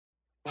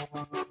Hi,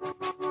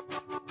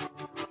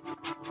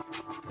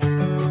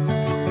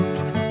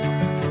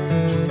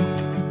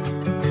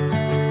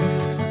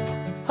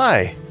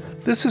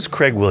 this is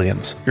Craig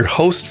Williams, your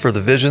host for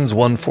the Visions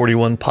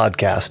 141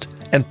 podcast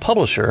and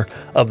publisher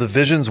of the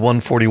Visions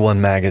 141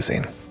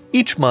 magazine.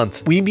 Each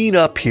month, we meet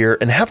up here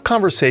and have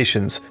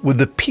conversations with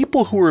the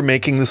people who are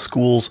making the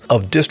schools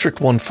of District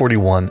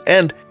 141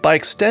 and, by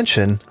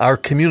extension, our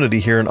community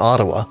here in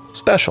Ottawa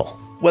special.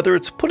 Whether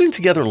it's putting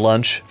together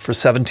lunch for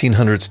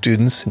 1,700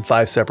 students in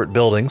 5 separate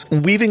buildings,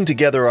 weaving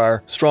together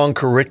our strong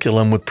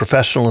curriculum with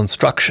professional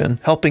instruction,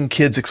 helping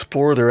kids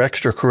explore their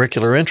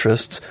extracurricular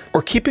interests,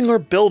 or keeping our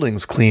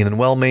buildings clean and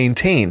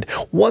well-maintained,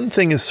 one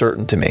thing is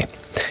certain to me.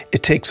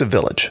 It takes a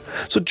village.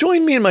 So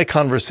join me in my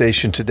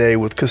conversation today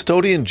with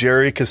Custodian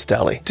Jerry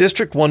Castelli,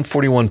 District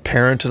 141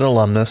 parent and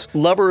alumnus,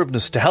 lover of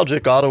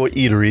nostalgic Ottawa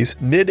eateries,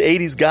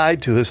 mid-'80s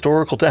guide to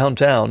historical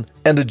downtown,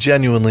 and a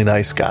genuinely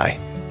nice guy.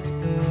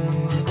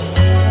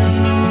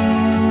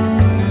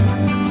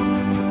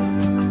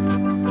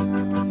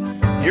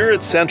 You're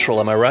at Central,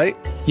 am I right?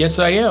 Yes,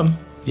 I am.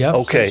 Yep.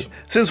 Okay.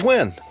 Since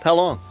when? How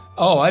long?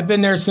 Oh, I've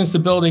been there since the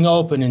building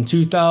opened in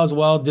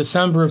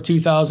December of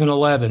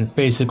 2011,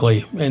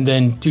 basically, and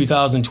then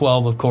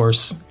 2012, of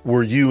course.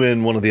 Were you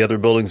in one of the other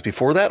buildings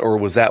before that, or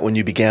was that when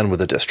you began with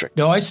the district?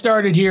 No, I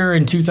started here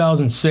in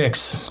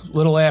 2006, a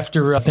little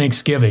after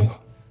Thanksgiving.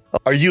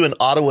 Are you an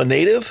Ottawa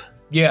native?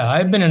 Yeah,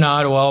 I've been in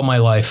Ottawa all my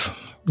life.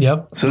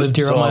 Yep, lived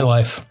here all my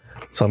life.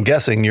 So I'm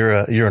guessing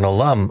you're an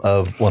alum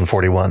of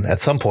 141 at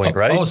some point,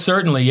 right? Oh,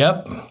 certainly.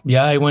 Yep.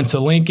 Yeah, I went to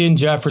Lincoln,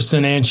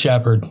 Jefferson, and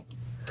Shepherd.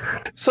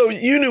 So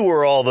you knew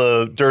where all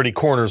the dirty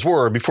corners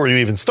were before you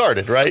even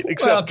started, right?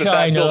 Except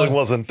that building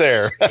wasn't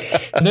there.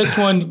 This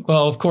one,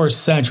 well, of course,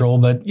 Central.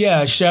 But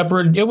yeah,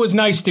 Shepherd, it was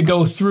nice to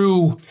go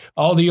through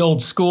all the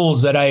old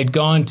schools that I had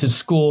gone to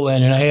school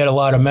in, and I had a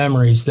lot of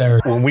memories there.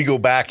 When we go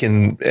back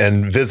and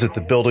visit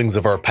the buildings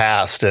of our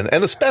past, and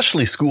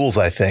especially schools,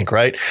 I think,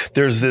 right,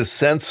 there's this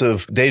sense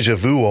of deja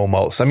vu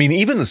almost. I mean,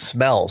 even the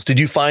smells. Did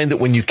you find that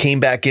when you came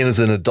back in as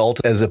an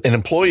adult, as an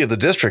employee of the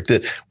district,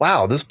 that,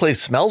 wow, this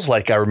place smells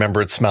like I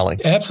remember it smelling?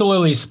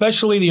 Absolutely,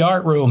 especially the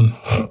art room.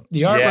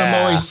 The art room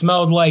always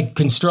smelled like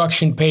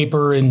construction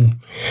paper and,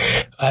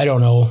 I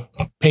don't know,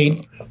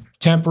 paint,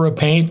 tempera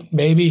paint,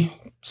 maybe,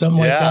 something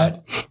like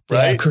that.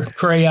 Right. Yeah,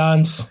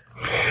 crayons.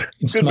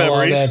 You smell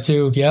all that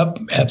too. Yep,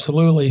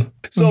 absolutely.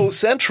 So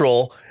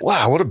Central,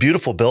 wow, what a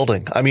beautiful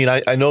building. I mean,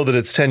 I know that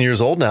it's 10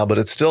 years old now, but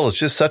it's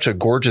just such a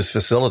gorgeous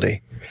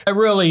facility. It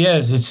really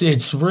is.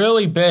 It's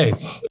really big,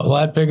 a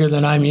lot bigger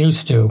than I'm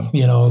used to.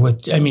 You know,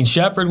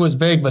 Shepherd was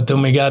big, but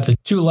then we got the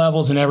 2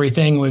 levels and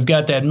everything. We've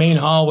got that main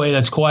hallway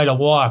that's quite a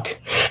walk,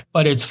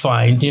 but it's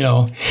fine, you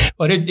know.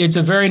 But it's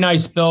a very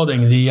nice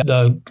building. They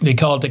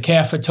call it the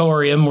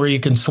cafetorium, where you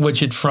can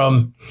switch it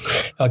from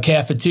a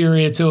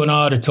cafeteria to an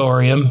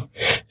auditorium,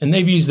 and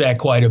they've used that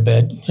quite a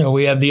bit. You know,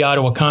 we have the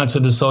Ottawa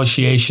Concert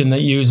Association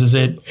that uses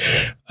it.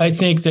 I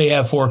think they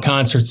have 4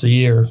 concerts a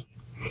year.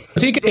 I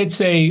think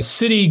it's a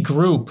city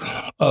group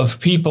of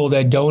people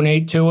that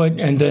donate to it,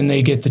 and then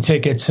they get the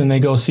tickets and they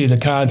go see the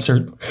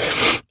concert.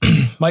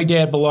 My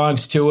dad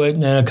belongs to it,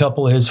 and a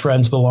couple of his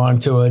friends belong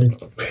to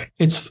it.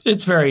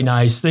 It's very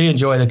nice. They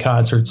enjoy the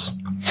concerts.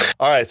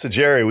 All right, so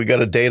Jerry, we got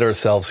to date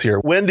ourselves here.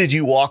 When did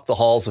you walk the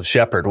halls of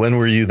Shepherd? When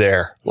were you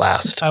there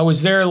last? I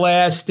was there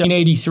last in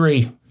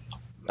 83.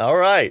 All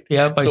right.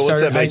 Yep, I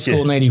started high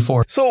school in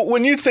 84. So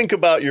when you think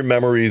about your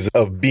memories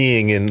of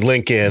being in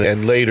Lincoln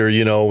and later,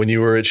 you know, when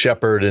you were at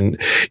Shepherd, and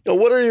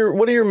what are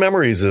your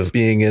memories of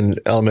being in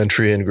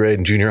elementary and grade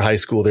and junior high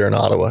school there in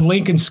Ottawa?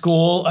 Lincoln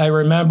School, I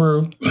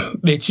remember,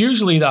 it's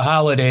usually the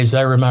holidays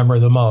I remember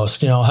the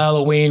most. You know,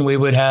 Halloween, we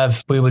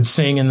would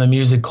sing in the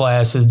music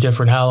classes,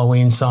 different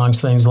Halloween songs,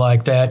 things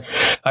like that.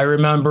 I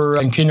remember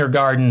in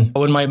kindergarten,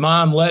 when my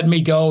mom let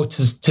me go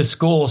to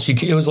school,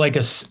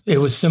 it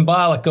was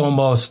symbolic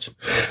almost.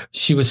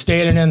 She was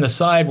standing in the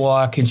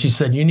sidewalk and she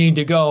said, "You need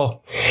to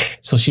go."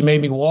 So she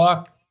made me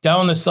walk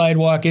down the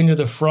sidewalk into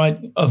the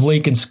front of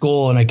Lincoln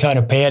School, and I kind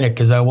of panicked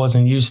because I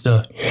wasn't used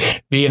to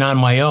being on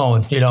my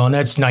own, you know, and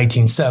that's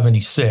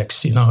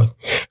 1976, you know,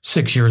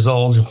 6 years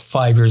old,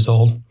 5 years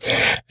old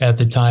at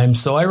the time.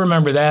 So I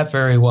remember that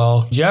very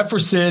well.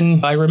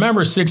 Jefferson, I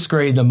remember 6th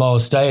grade the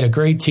most. I had a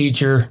great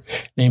teacher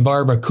named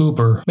Barbara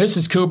Cooper.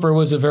 Mrs. Cooper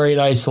was a very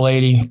nice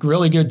lady,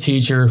 really good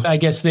teacher. I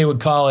guess they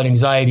would call it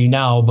anxiety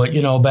now, but,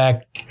 you know,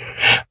 back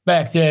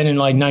then in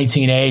like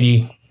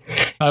 1980,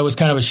 I was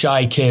kind of a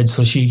shy kid,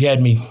 so she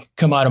had me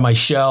come out of my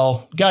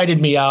shell, guided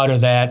me out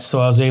of that, so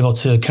I was able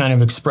to kind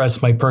of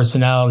express my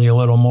personality a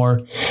little more.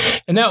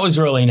 And that was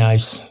really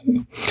nice.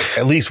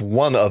 At least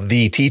one of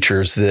the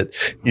teachers that,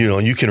 you know,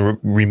 you can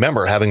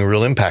remember having a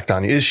real impact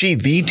on you. Is she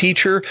the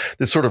teacher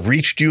that sort of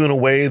reached you in a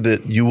way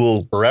that you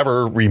will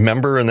forever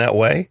remember in that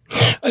way?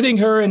 I think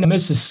her and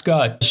Mrs.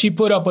 Scott, she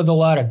put up with a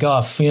lot of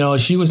guff. You know,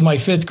 she was my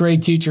 5th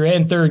grade teacher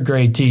and 3rd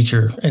grade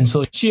teacher. And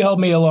so she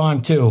helped me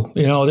along too.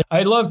 You know,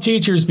 I love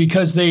teachers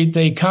because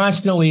they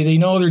constantly, they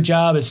know their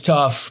job is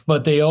tough,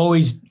 but they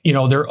always,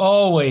 they're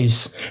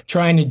always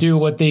trying to do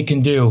what they can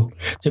do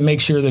to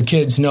make sure the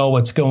kids know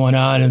what's going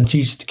on and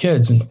teach the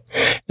kids and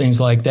things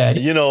like that.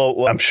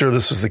 I'm sure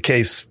this was the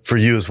case for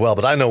you as well,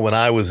 but I know when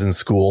I was in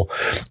school,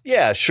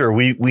 yeah, sure,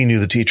 we knew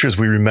the teachers,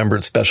 we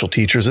remembered special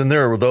teachers, and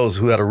there were those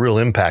who had a real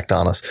impact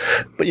on us.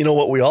 But you know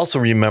what? We also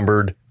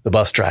remembered the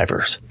bus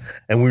drivers,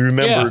 and we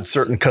remembered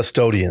certain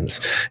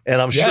custodians. And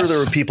I'm sure there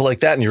were people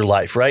like that in your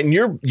life, right? And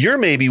you're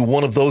maybe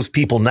one of those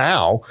people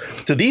now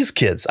to these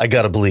kids, I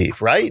got to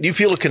believe, right? Do you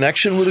feel a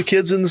connection with the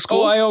kids in the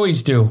school? Oh, I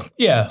always do.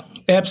 Yeah.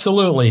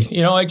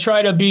 Absolutely. I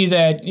try to be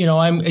that,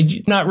 I'm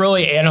not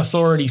really an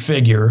authority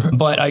figure,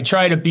 but I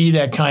try to be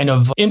that kind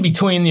of in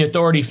between the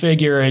authority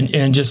figure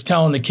and just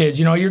telling the kids,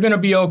 you're going to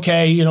be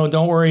okay.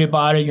 Don't worry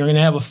about it. You're going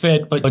to have a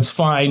fit, but it's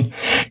fine.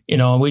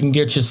 We can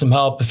get you some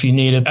help if you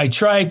need it. I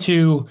try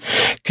to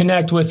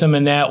connect with them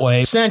in that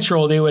way.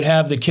 Central, they would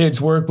have the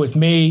kids work with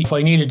me if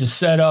I needed to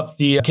set up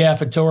the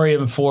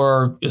cafeteria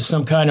for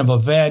some kind of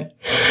event.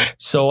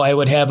 So I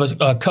would have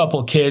a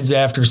couple kids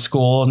after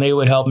school and they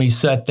would help me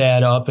set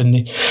that up.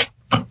 And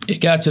it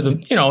got to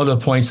the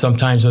point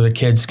sometimes where the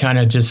kids kind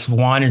of just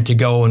wanted to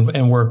go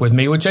and work with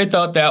me, which I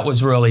thought that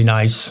was really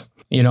nice,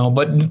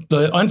 but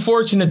the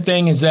unfortunate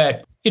thing is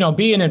that,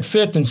 being in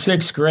 5th and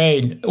 6th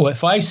grade,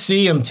 if I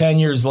see them 10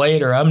 years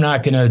later, I'm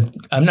not going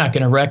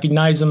to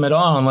recognize them at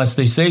all unless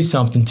they say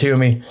something to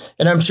me.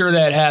 And I'm sure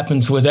that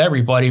happens with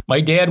everybody.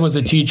 My dad was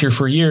a teacher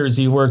for years.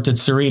 He worked at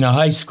Serena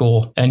High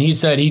School, and he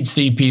said he'd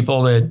see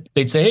people that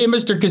they'd say, "Hey,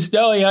 Mr.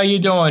 Castelli, how you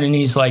doing?" And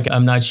he's like,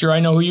 "I'm not sure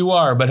I know who you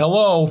are, but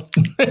hello."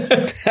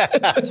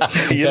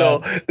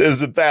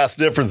 There's a vast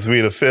difference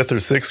between a 5th or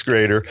 6th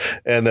grader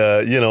and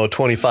a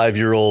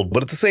 25-year-old.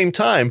 But at the same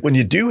time, when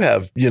you do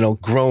have,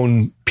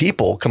 grown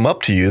people come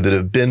up to you that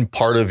have been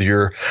part of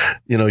your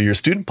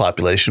student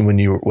population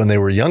when they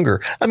were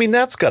younger, I mean,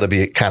 that's got to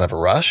be kind of a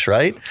rush,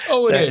 right?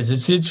 Oh, it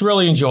is. It's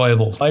really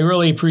enjoyable. I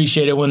really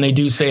appreciate it when they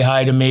do say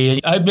hi to me.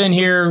 I've been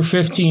here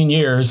 15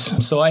 years,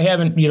 so I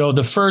haven't,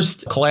 the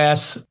first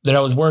class that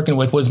I was working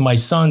with was my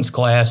son's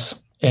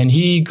class, and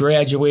he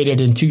graduated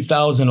in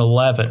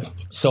 2011.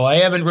 So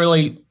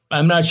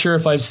I'm not sure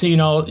if I've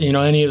seen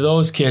any of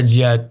those kids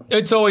yet.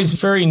 It's always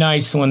very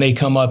nice when they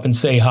come up and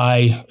say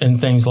hi and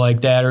things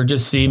like that, or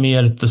just see me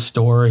at the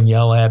store and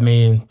yell at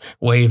me and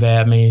wave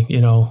at me.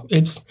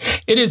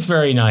 It is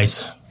very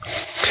nice.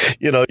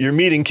 You're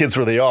meeting kids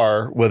where they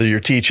are, whether you're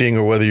teaching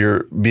or whether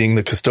you're being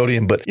the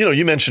custodian. But,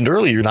 you mentioned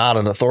earlier, you're not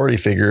an authority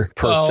figure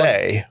per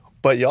se,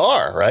 but you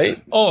are,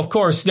 right? Oh, of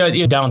course.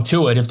 Down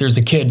to it. If there's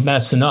a kid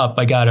messing up,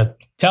 I got to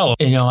tell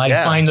them. I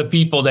find the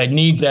people that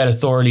need that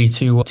authority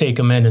to take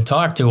them in and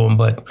talk to them.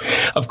 But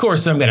of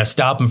course, I'm going to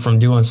stop them from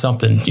doing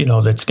something,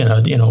 that's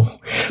going to,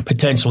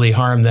 potentially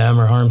harm them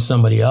or harm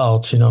somebody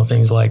else,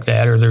 things like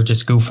that, or they're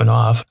just goofing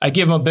off. I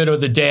give them a bit of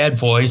the dad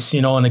voice,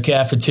 in the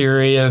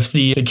cafeteria. If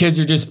the kids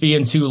are just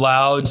being too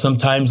loud,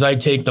 sometimes I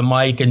take the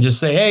mic and just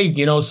say, "Hey,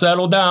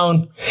 settle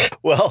down."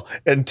 Well,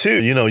 and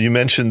two, you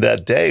mentioned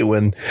that day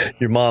when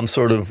your mom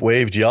sort of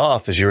waved you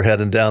off as you were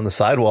heading down the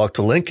sidewalk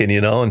to Lincoln,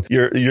 and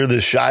you're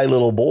this shy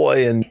little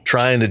boy and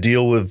trying to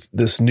deal with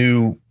this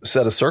new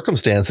set of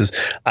circumstances.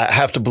 I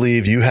have to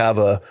believe you have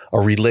a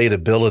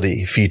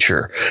relatability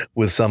feature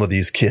with some of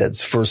these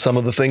kids for some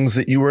of the things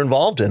that you were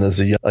involved in as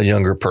a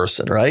younger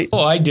person, right?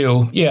 Oh, I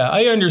do. Yeah,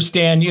 I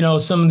understand,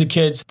 some of the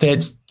kids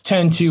that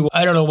tend to,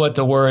 I don't know what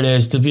the word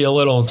is, to be a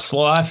little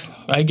sloth,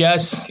 I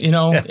guess,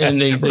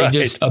 and they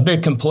just a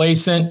bit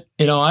complacent.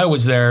 I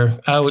was there,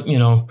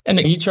 and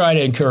you try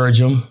to encourage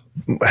them.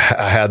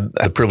 I had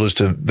the privilege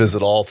to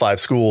visit all 5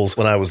 schools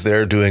when I was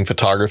there doing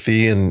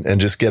photography and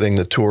just getting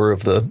the tour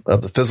of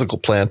the physical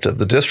plant of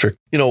the district.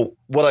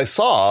 What I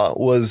saw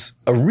was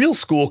a real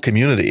school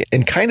community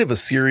and kind of a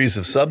series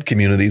of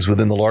sub-communities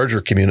within the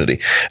larger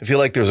community. I feel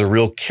like there's a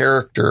real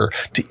character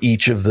to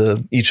each of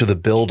the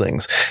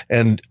buildings,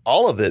 and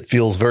all of it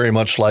feels very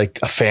much like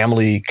a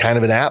family kind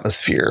of an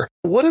atmosphere.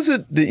 What is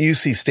it that you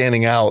see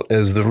standing out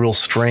as the real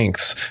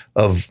strengths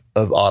of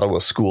Ottawa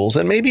schools?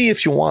 And maybe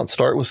if you want,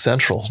 start with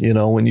Central.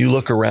 When you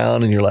look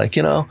around and you're like,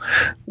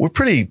 we're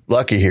pretty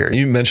lucky here.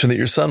 You mentioned that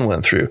your son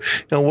went through.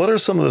 What are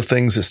some of the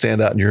things that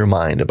stand out in your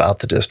mind about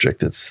the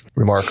district that's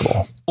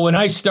remarkable? When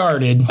I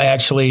started,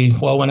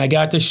 when I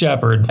got to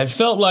Shepherd, I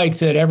felt like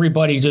that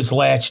everybody just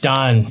latched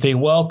on. They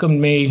welcomed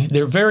me.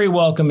 They're very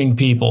welcoming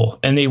people,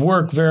 and they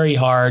work very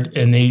hard,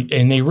 and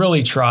they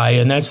really try.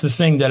 And that's the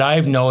thing that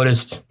I've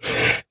noticed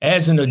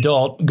as an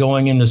adult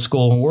going into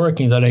school and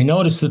working, that I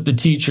noticed that the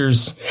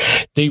teachers,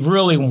 they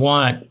really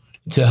want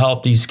to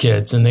help these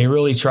kids, and they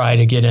really try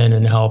to get in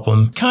and help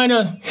them.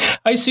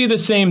 I see the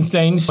same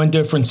things in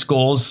different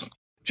schools.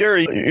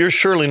 Jerry, you're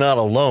surely not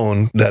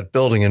alone, that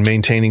building and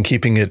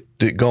keeping it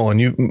going.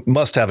 You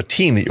must have a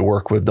team that you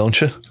work with, don't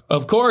you?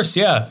 Of course,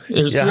 yeah.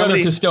 There's 3 other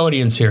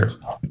custodians here.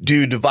 Do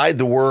you divide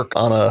the work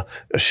on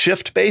a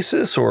shift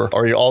basis, or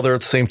are you all there at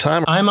the same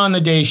time? I'm on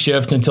the day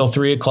shift until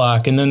 3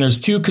 o'clock, and then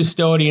there's 2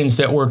 custodians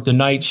that work the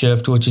night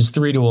shift, which is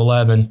 3 to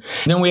 11.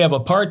 Then we have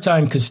a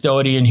part-time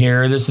custodian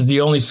here. This is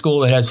the only school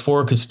that has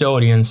 4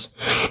 custodians,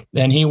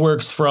 and he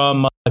works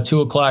from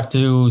 2 o'clock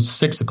to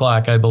 6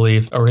 o'clock, I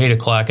believe, or 8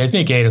 o'clock. I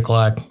think 8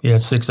 o'clock. Yeah,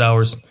 6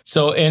 hours.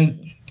 So, and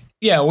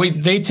yeah,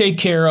 they take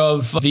care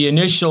of the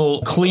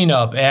initial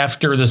cleanup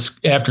after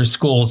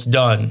school's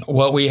done.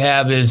 What we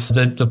have is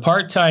the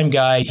part-time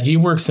guy. He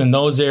works in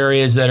those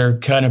areas that are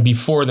kind of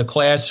before the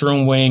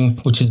classroom wing,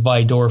 which is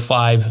by door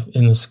 5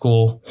 in the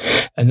school.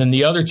 And then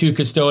the other 2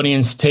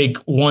 custodians take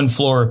 1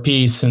 floor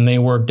apiece, and they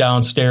work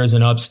downstairs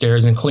and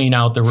upstairs and clean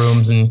out the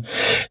rooms and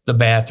the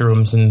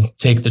bathrooms and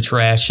take the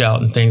trash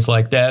out and things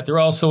like that. They're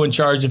also in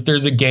charge if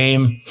there's a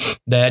game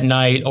that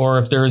night or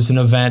if there's an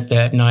event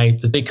that night,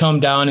 that they come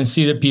down and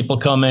see that people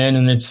come in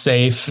and it's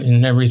safe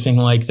and everything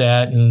like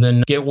that, and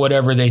then get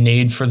whatever they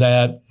need for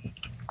that.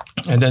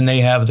 And then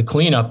they have the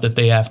cleanup that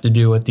they have to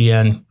do at the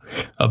end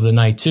of the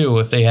night too,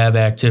 if they have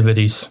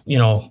activities,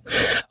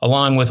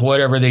 along with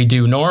whatever they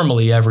do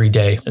normally every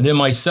day. And then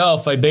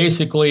myself, I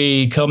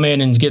basically come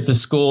in and get the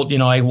school,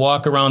 I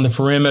walk around the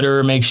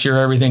perimeter, make sure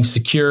everything's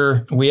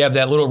secure. We have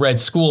that little red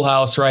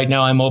schoolhouse right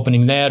now. I'm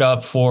opening that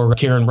up for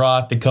Karen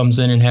Roth that comes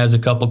in and has a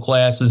couple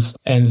classes.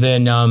 And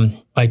then,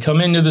 I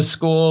come into the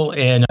school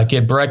and I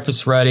get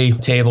breakfast ready,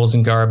 tables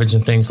and garbage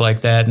and things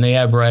like that. And they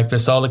have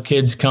breakfast. All the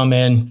kids come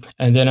in,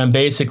 and then I'm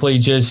basically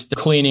just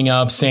cleaning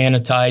up,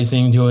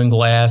 sanitizing, doing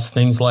glass,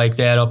 things like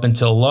that up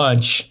until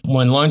lunch.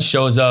 When lunch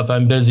shows up,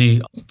 I'm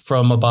busy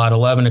from about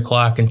 11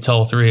 o'clock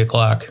until 3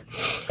 o'clock,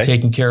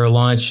 taking care of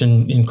lunch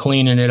and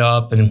cleaning it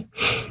up and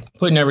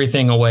putting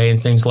everything away and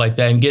things like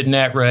that and getting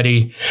that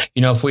ready.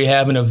 If we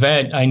have an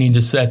event, I need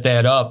to set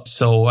that up.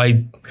 So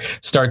I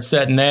start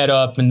setting that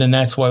up. And then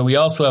that's why we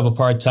also have a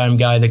part-time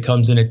guy that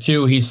comes in at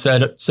 2. He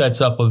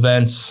sets up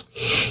events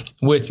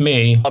with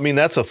me. I mean,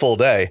 that's a full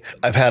day.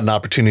 I've had an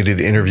opportunity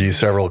to interview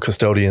several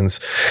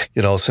custodians,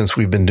 since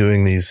we've been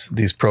doing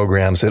these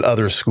programs at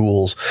other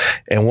schools.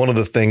 And one of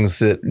the things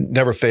that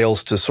never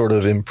fails to sort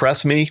of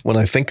impress me when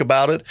I think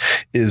about it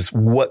is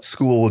what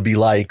school would be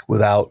like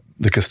without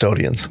the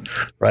custodians,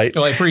 right?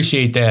 Oh, I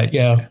appreciate that.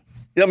 Yeah.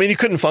 I mean, you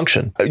couldn't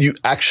function. You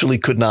actually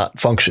could not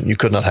function. You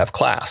could not have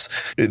class.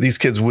 These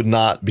kids would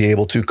not be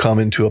able to come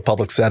into a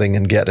public setting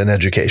and get an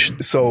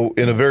education. So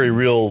in a very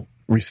real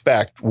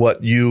respect,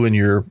 what you and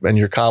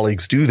your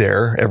colleagues do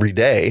there every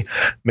day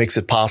makes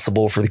it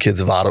possible for the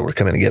kids of Ottawa to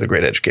come in and get a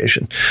great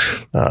education.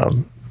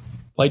 Well,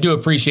 I do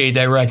appreciate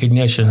that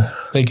recognition.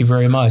 Thank you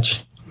very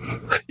much.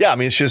 Yeah, I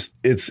mean,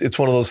 it's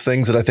one of those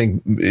things that I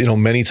think,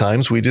 many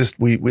times we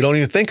don't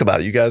even think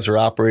about it. You guys are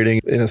operating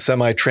in a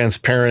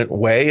semi-transparent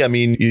way. I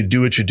mean, you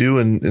do what you do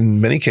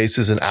in many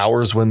cases in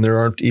hours when there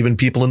aren't even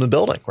people in the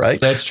building, right?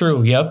 That's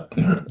true. Yep.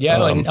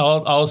 Yeah. And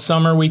all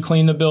summer we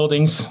clean the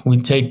buildings. We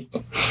take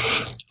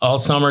all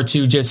summer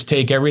to just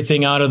take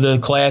everything out of the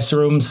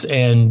classrooms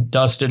and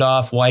dust it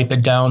off, wipe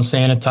it down,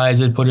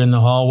 sanitize it, put it in the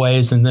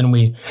hallways, and then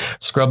we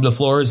scrub the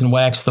floors and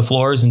wax the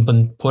floors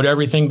and put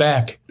everything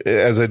back.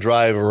 As I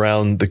drive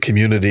around the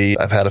community,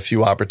 I've had a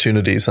few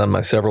opportunities on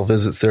my several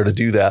visits there to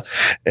do that,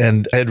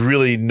 and I had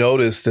really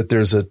noticed that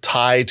there's a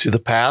tie to the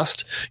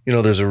past.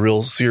 There's a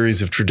real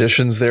series of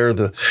traditions there,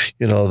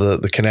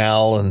 the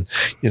canal and,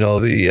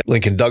 the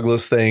Lincoln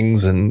Douglas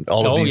things and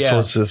all of these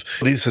sorts of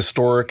these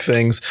historic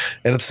things.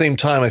 And at the same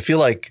time, I feel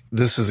like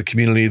this is a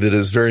community that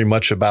is very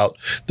much about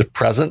the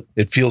present.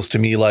 It feels to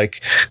me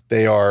like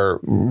they are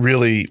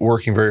really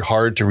working very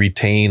hard to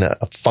retain a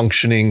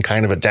functioning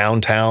kind of a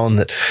downtown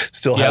that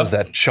still has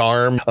that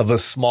charm of a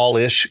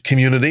smallish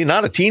community,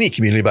 not a teeny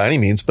community by any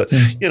means, but,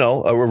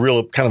 a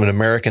real kind of an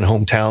American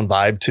hometown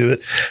vibe to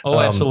it. Oh,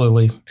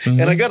 absolutely.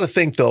 Mm-hmm. And I got to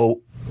think,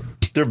 though,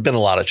 there have been a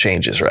lot of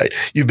changes, right?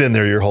 You've been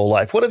there your whole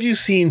life. What have you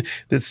seen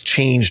that's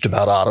changed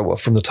about Ottawa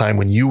from the time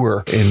when you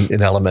were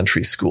in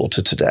elementary school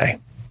to today?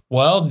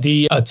 Well,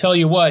 I'll tell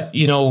you what,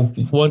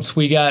 once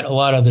we got a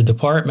lot of the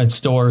department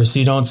stores,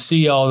 you don't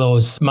see all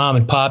those mom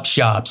and pop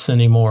shops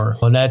anymore.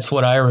 And that's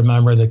what I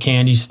remember, the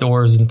candy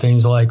stores and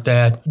things like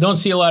that. Don't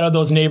see a lot of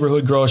those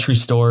neighborhood grocery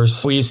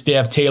stores. We used to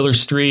have Taylor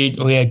Street.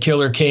 We had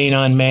Killer Cane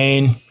on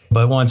Main.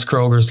 But once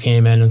Kroger's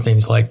came in and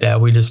things like that,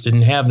 we just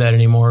didn't have that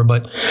anymore.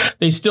 But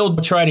they still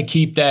try to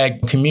keep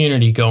that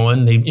community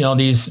going.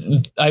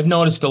 I've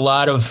noticed a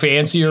lot of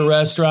fancier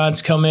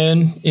restaurants come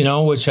in,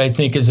 which I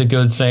think is a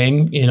good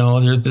thing.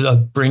 They're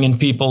bringing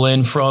people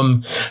in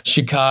from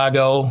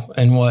Chicago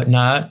and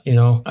whatnot.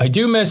 I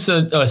do miss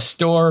a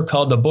store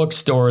called the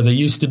Bookstore that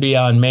used to be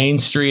on Main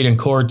Street and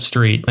Court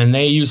Street. And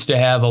they used to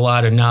have a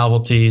lot of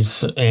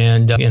novelties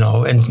and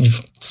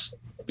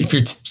if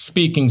you're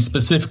speaking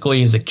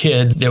specifically as a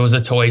kid, there was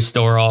a toy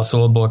store,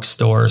 also a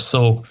bookstore.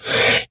 So,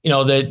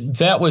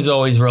 that was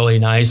always really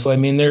nice. I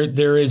mean,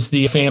 there is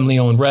the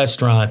family-owned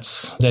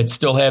restaurants that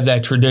still have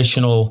that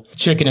traditional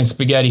chicken and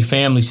spaghetti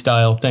family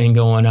style thing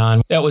going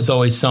on. That was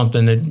always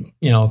something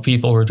that,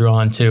 people were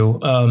drawn to.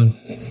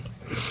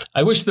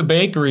 I wish the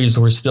bakeries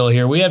were still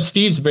here. We have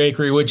Steve's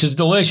Bakery, which is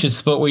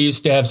delicious, but we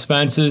used to have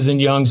Spence's and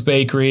Young's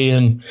Bakery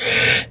and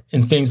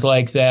things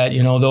like that.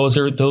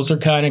 Those are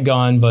kind of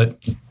gone,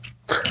 but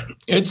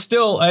it's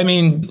still,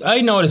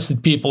 I noticed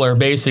that people are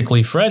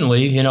basically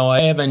friendly. I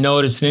haven't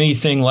noticed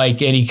anything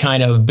like any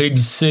kind of big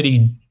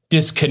city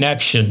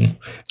disconnection.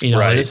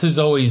 Right. This has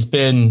always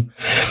been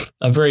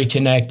a very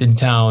connected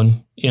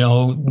town.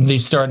 They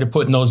started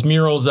putting those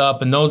murals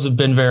up, and those have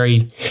been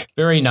very,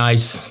 very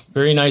nice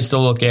to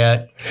look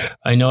at.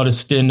 I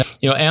noticed in,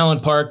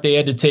 Allen Park, they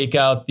had to take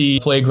out the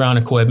playground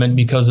equipment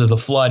because of the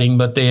flooding,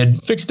 but they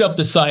had fixed up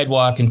the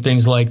sidewalk and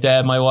things like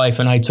that. My wife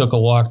and I took a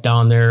walk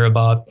down there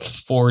about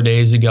 4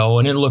 days ago,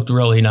 and it looked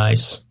really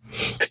nice.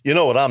 You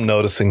know what I'm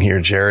noticing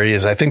here, Jerry,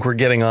 is I think we're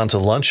getting on to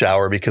lunch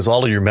hour because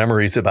all of your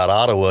memories about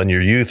Ottawa and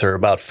your youth are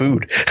about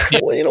food.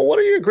 Yeah. Well, what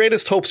are your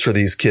greatest hopes for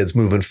these kids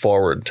moving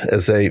forward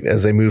as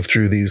they move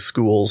through these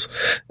schools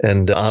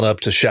and on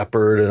up to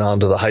Shepherd and on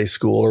to the high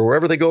school or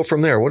wherever they go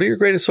from there? What are your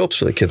greatest hopes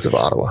for the kids of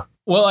Ottawa?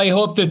 Well, I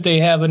hope that they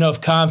have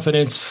enough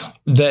confidence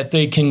that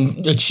they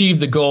can achieve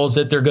the goals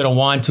that they're going to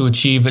want to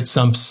achieve at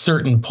some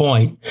certain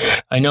point.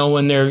 I know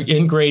when they're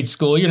in grade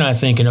school, you're not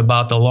thinking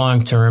about the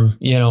long term,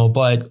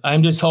 but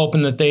I'm just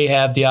hoping that they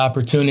have the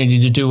opportunity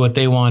to do what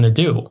they want to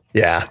do.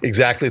 Yeah,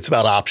 exactly. It's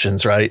about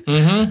options, right?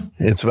 Mm-hmm.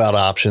 It's about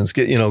options.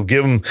 Give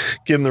them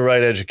the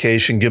right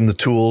education, give them the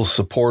tools,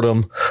 support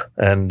them,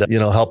 and,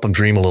 help them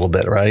dream a little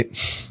bit, right?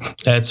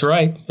 That's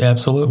right.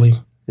 Absolutely.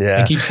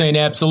 Yeah. I keep saying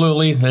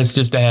absolutely. That's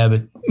just a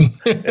habit.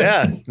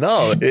 Yeah.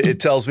 No, it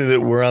tells me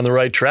that we're on the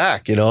right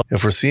track,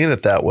 if we're seeing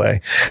it that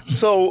way.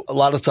 So a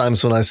lot of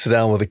times when I sit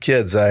down with the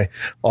kids, I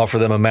offer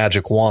them a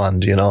magic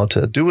wand,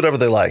 to do whatever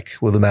they like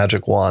with a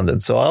magic wand.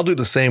 And so I'll do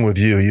the same with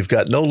you. You've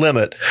got no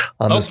limit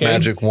on this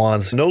magic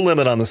wand, no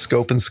limit on the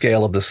scope and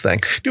scale of this thing.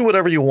 Do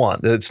whatever you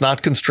want. It's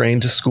not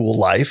constrained to school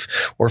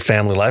life or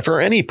family life or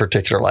any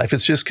particular life.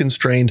 It's just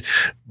constrained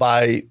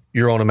by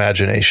your own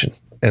imagination.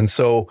 And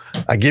so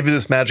I give you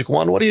this magic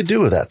wand. What do you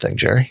do with that thing,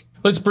 Jerry?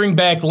 Let's bring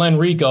back Len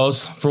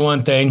Rico's for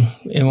one thing.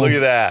 And look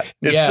at that.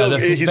 He's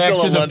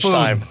still on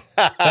lunchtime.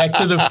 Back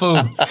to the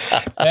food.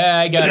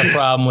 I got a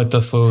problem with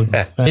the food.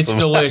 It's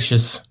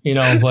delicious,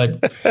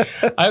 but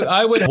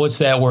I would, what's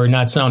that word?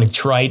 Not sounding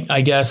trite,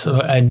 I guess.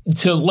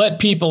 To let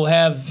people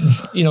have,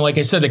 like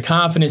I said, the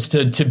confidence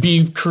to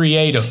be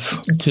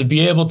creative, to be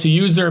able to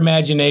use their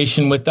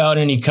imagination without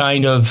any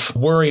kind of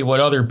worry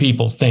what other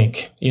people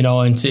think,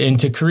 and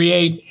to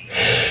create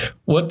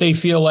what they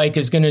feel like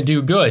is going to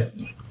do good.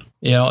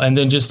 And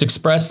then just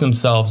express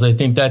themselves. I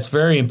think that's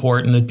very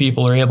important that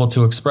people are able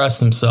to express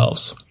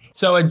themselves.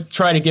 So I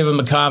try to give them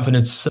a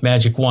confidence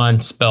magic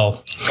wand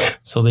spell.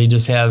 So they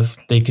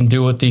can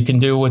do what they can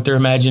do with their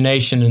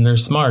imagination and their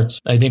smarts.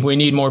 I think we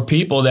need more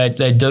people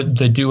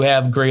that do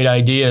have great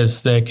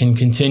ideas that can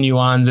continue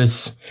on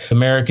this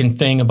American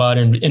thing about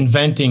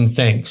inventing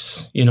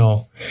things,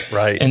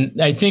 Right.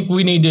 And I think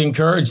we need to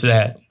encourage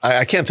that.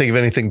 I can't think of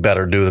anything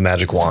better to do with a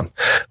magic wand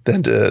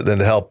than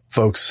to help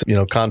folks,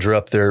 conjure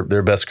up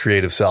their best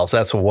creative selves.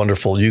 That's a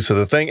wonderful use of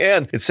the thing.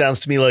 And it sounds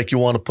to me like you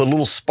want to put a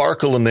little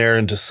sparkle in there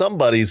into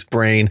somebody's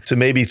brain to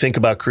maybe think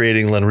about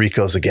creating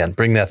Lenrico's again.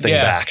 Bring that thing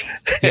back.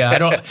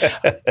 Yeah,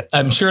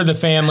 I'm sure the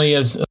family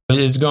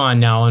is gone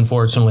now,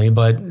 unfortunately.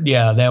 But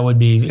yeah, that would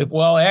be,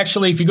 well,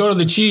 actually, if you go to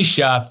the cheese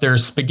shop,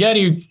 there's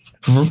spaghetti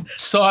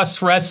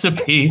sauce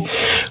recipe.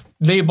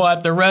 They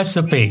bought the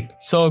recipe.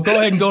 So go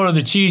ahead and go to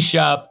the cheese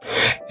shop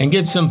and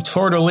get some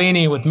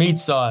tortellini with meat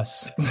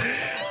sauce.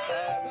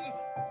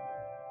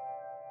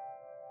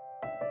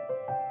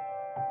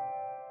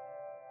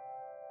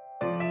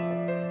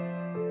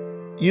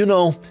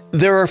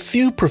 There are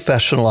few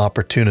professional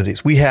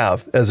opportunities we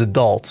have as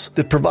adults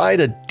that provide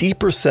a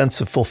deeper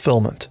sense of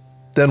fulfillment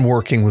than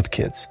working with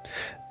kids.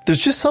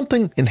 There's just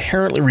something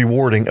inherently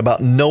rewarding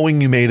about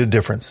knowing you made a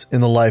difference in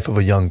the life of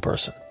a young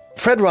person.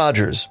 Fred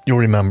Rogers, you'll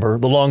remember,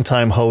 the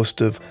longtime host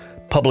of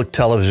public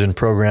television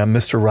program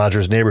Mr.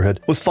 Rogers'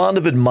 Neighborhood, was fond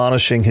of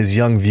admonishing his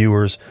young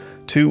viewers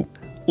to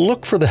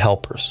look for the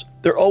helpers.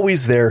 They're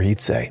always there,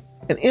 he'd say.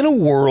 And in a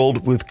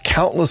world with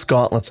countless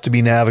gauntlets to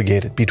be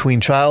navigated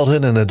between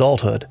childhood and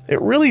adulthood, it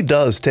really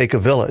does take a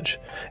village.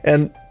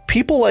 And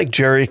people like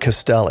Jerry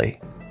Castelli,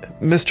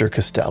 Mr.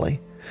 Castelli,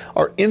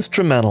 are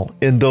instrumental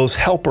in those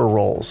helper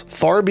roles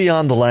far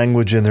beyond the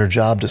language in their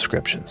job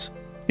descriptions.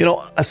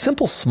 A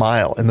simple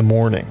smile in the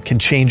morning can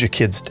change a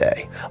kid's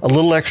day. A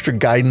little extra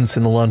guidance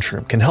in the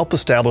lunchroom can help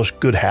establish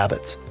good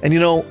habits. And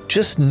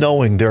just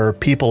knowing there are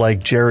people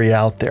like Jerry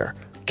out there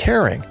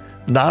caring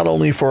not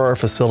only for our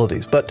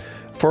facilities, but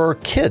for our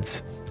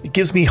kids, it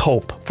gives me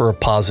hope for a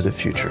positive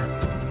future.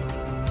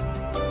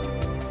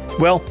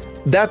 Well,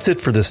 that's it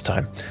for this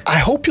time. I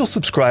hope you'll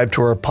subscribe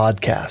to our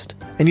podcast.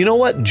 And you know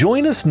what?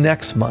 Join us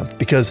next month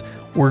because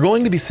we're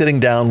going to be sitting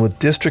down with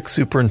District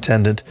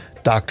Superintendent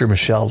Dr.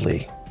 Michelle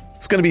Lee.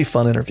 It's going to be a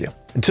fun interview.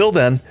 Until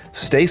then,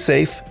 stay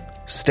safe,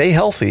 stay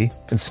healthy,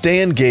 and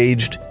stay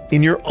engaged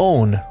in your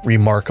own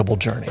remarkable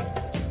journey.